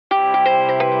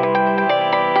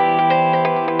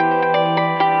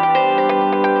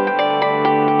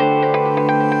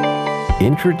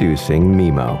Introducing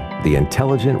Miimo, the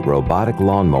intelligent robotic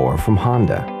lawnmower from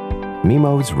Honda.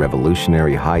 Miimo's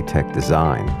revolutionary high-tech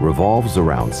design revolves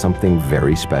around something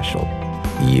very special: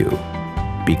 you.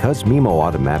 Because Miimo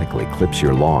automatically clips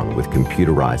your lawn with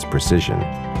computerized precision,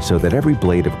 so that every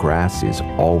blade of grass is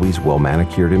always well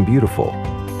manicured and beautiful,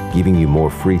 giving you more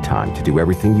free time to do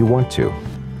everything you want to,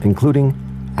 including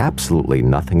absolutely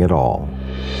nothing at all.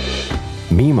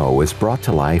 Miimo is brought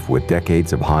to life with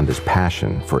decades of Honda's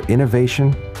passion for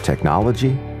innovation,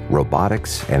 technology,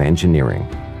 robotics, and engineering,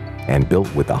 and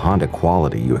built with the Honda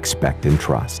quality you expect and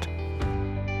trust.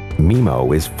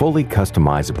 Miimo is fully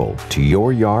customizable to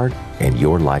your yard and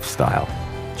your lifestyle.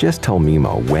 Just tell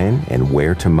Miimo when and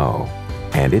where to mow,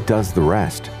 and it does the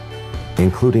rest,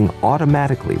 including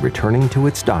automatically returning to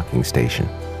its docking station.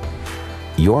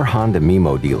 Your Honda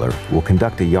Miimo dealer will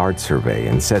conduct a yard survey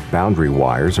and set boundary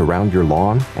wires around your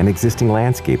lawn and existing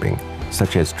landscaping,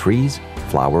 such as trees,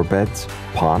 flower beds,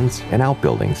 ponds, and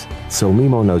outbuildings, so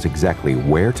Miimo knows exactly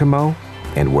where to mow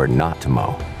and where not to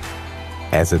mow.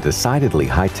 As a decidedly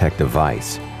high-tech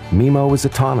device, Miimo is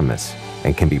autonomous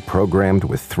and can be programmed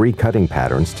with 3 cutting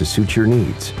patterns to suit your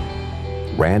needs: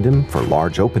 random for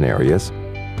large open areas,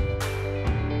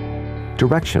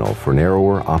 directional for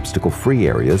narrower obstacle-free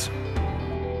areas,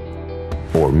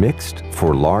 or mixed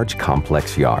for large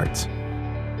complex yards.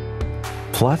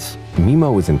 Plus,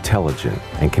 Miimo is intelligent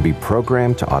and can be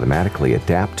programmed to automatically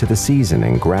adapt to the season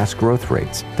and grass growth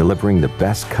rates, delivering the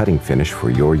best cutting finish for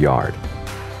your yard.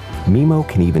 Miimo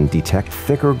can even detect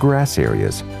thicker grass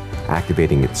areas,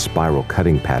 activating its spiral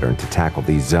cutting pattern to tackle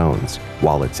these zones,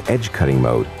 while its edge cutting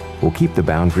mode will keep the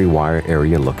boundary wire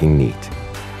area looking neat.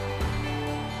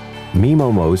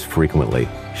 Miimo mows frequently,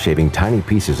 shaving tiny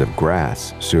pieces of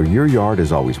grass so your yard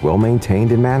is always well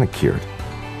maintained and manicured.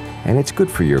 And it's good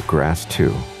for your grass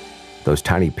too. Those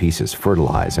tiny pieces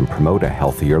fertilize and promote a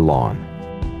healthier lawn.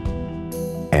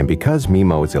 And because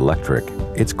Miimo is electric,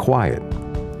 it's quiet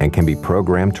and can be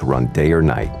programmed to run day or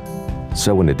night.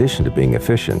 So in addition to being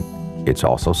efficient, it's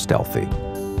also stealthy.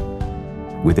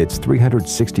 With its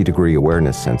 360-degree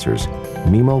awareness sensors,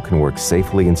 Miimo can work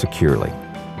safely and securely.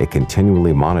 It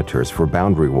continually monitors for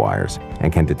boundary wires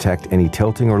and can detect any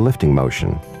tilting or lifting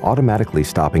motion, automatically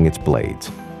stopping its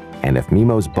blades. And if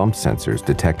Miimo's bump sensors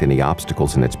detect any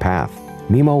obstacles in its path,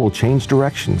 Miimo will change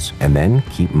directions and then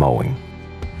keep mowing.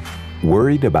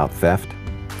 Worried about theft?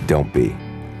 Don't be.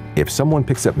 If someone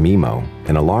picks up Miimo,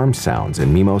 an alarm sounds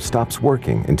and Miimo stops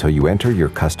working until you enter your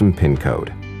custom PIN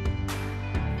code.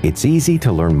 It's easy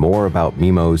to learn more about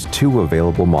Miimo's 2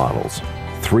 available models: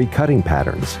 3 cutting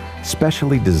patterns,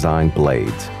 specially designed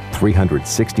blades,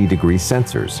 360-degree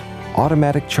sensors,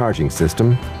 automatic charging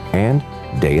system, and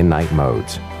day and night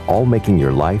modes, all making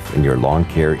your life and your lawn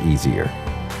care easier.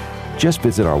 Just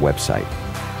visit our website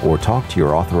or talk to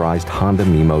your authorized Honda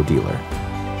Miimo dealer.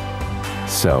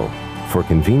 So, for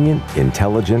convenient,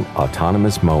 intelligent,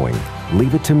 autonomous mowing,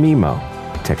 leave it to Miimo,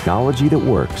 technology that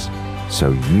works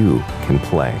so you can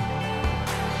play.